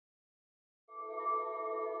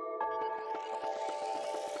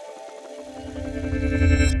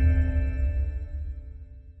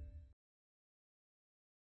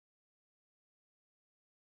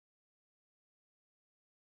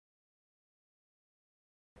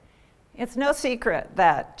It's no secret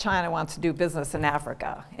that China wants to do business in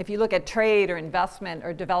Africa. If you look at trade or investment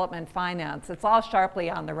or development finance, it's all sharply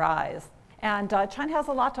on the rise. And China has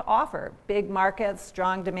a lot to offer. Big markets,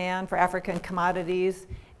 strong demand for African commodities,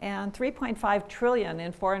 and 3.5 trillion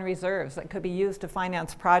in foreign reserves that could be used to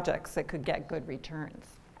finance projects that could get good returns.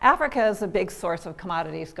 Africa is a big source of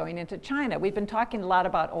commodities going into China. We've been talking a lot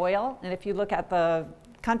about oil, and if you look at the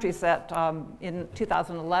countries that in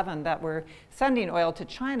 2011 that were sending oil to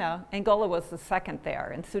China, Angola was the second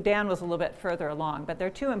there, and Sudan was a little bit further along, but they're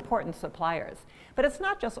two important suppliers. But it's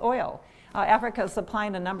not just oil. Africa is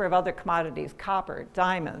supplying a number of other commodities, copper,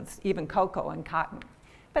 diamonds, even cocoa and cotton.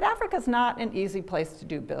 But Africa's not an easy place to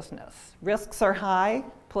do business. Risks are high,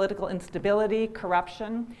 political instability,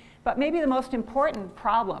 corruption, but maybe the most important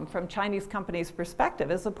problem from Chinese companies'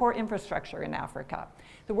 perspective is the poor infrastructure in Africa.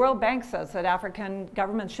 The World Bank says that African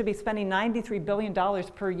governments should be spending $93 billion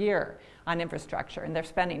per year on infrastructure, and they're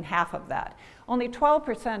spending half of that. Only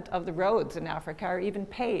 12% of the roads in Africa are even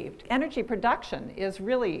paved. Energy production is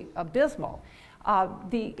really abysmal.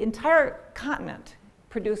 The entire continent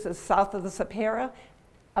produces, south of the Sahara,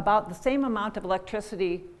 about the same amount of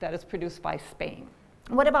electricity that is produced by Spain.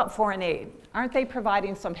 What about foreign aid? Aren't they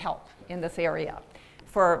providing some help in this area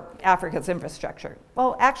for Africa's infrastructure?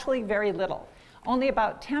 Well, actually very little. Only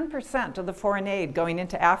about 10% of the foreign aid going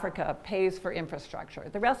into Africa pays for infrastructure.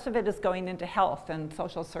 The rest of it is going into health and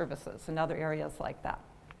social services and other areas like that.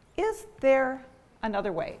 Is there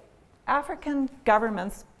another way? African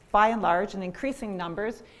governments, by and large, in increasing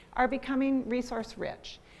numbers, are becoming resource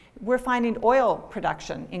rich. We're finding oil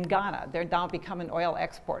production in Ghana. They're now becoming an oil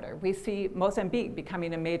exporter. We see Mozambique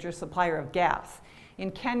becoming a major supplier of gas.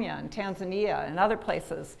 In Kenya and Tanzania and other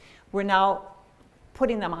places, we're now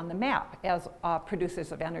putting them on the map as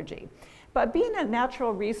producers of energy. But being a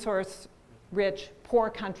natural resource rich, poor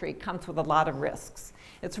country comes with a lot of risks.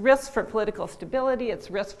 It's risks for political stability,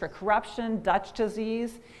 it's risks for corruption, Dutch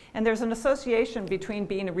disease, and there's an association between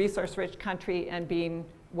being a resource rich country and being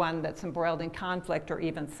one that's embroiled in conflict or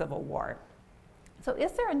even civil war. So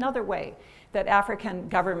is there another way that African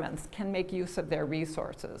governments can make use of their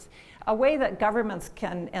resources? A way that governments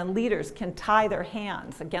can and leaders can tie their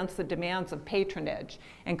hands against the demands of patronage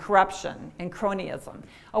and corruption and cronyism.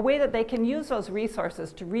 A way that they can use those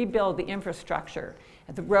resources to rebuild the infrastructure,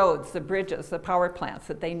 the roads, the bridges, the power plants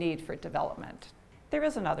that they need for development. There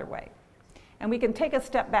is another way. And we can take a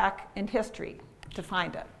step back in history to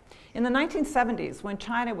find it. In the 1970s, when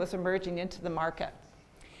China was emerging into the market,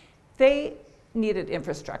 they needed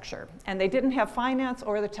infrastructure, and they didn't have finance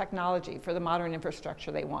or the technology for the modern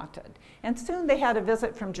infrastructure they wanted. And soon they had a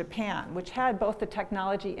visit from Japan, which had both the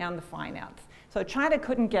technology and the finance. So China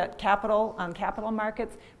couldn't get capital on capital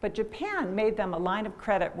markets, but Japan made them a line of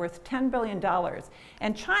credit worth $10 billion.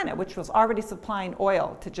 And China, which was already supplying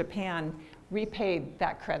oil to Japan, repaid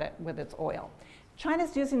that credit with its oil.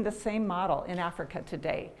 China's using the same model in Africa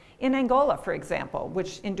today. In Angola, for example,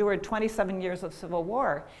 which endured 27 years of civil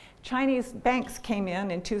war, Chinese banks came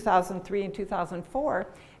in 2003 and 2004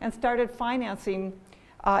 and started financing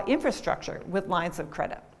infrastructure with lines of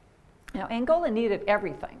credit. Now, Angola needed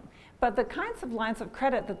everything, but the kinds of lines of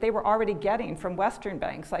credit that they were already getting from Western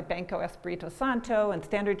banks like Banco Espirito Santo and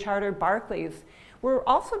Standard Chartered, Barclays, were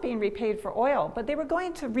also being repaid for oil, but they were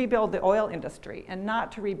going to rebuild the oil industry and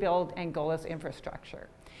not to rebuild Angola's infrastructure.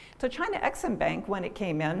 So China Exim Bank, when it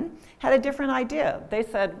came in, had a different idea. They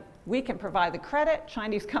said, we can provide the credit,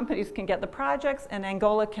 Chinese companies can get the projects, and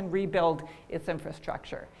Angola can rebuild its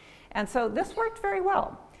infrastructure. And so this worked very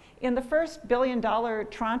well. In the first $1 billion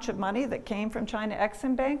tranche of money that came from China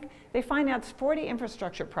Exim Bank, they financed 40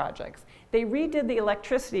 infrastructure projects. They redid the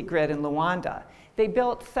electricity grid in Luanda. They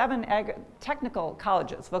built 7 technical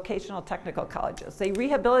colleges, vocational technical colleges. They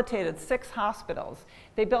rehabilitated 6 hospitals.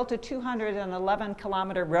 They built a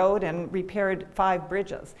 211-kilometer road and repaired 5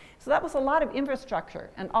 bridges. So that was a lot of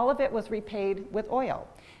infrastructure, and all of it was repaid with oil.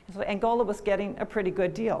 So Angola was getting a pretty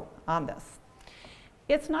good deal on this.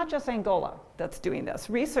 It's not just Angola that's doing this.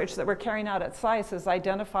 Research that we're carrying out at SAIS has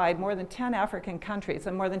identified more than 10 African countries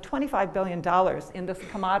and more than $25 billion in this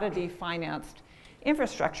commodity-financed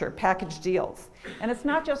infrastructure package deals. And it's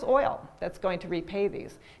not just oil that's going to repay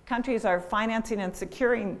these. Countries are financing and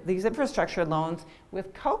securing these infrastructure loans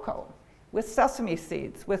with cocoa, with sesame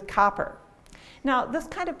seeds, with copper. Now, this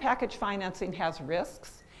kind of package financing has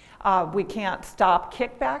risks. We can't stop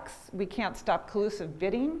kickbacks. We can't stop collusive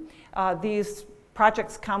bidding. These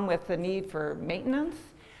projects come with the need for maintenance,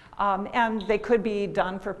 and they could be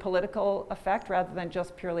done for political effect rather than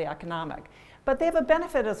just purely economic. But they have a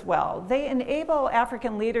benefit as well. They enable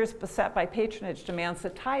African leaders beset by patronage demands to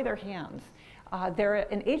tie their hands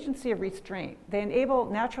they're an agency of restraint. They enable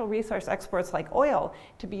natural resource exports like oil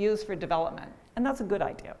to be used for development. And that's a good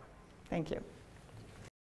idea. Thank you.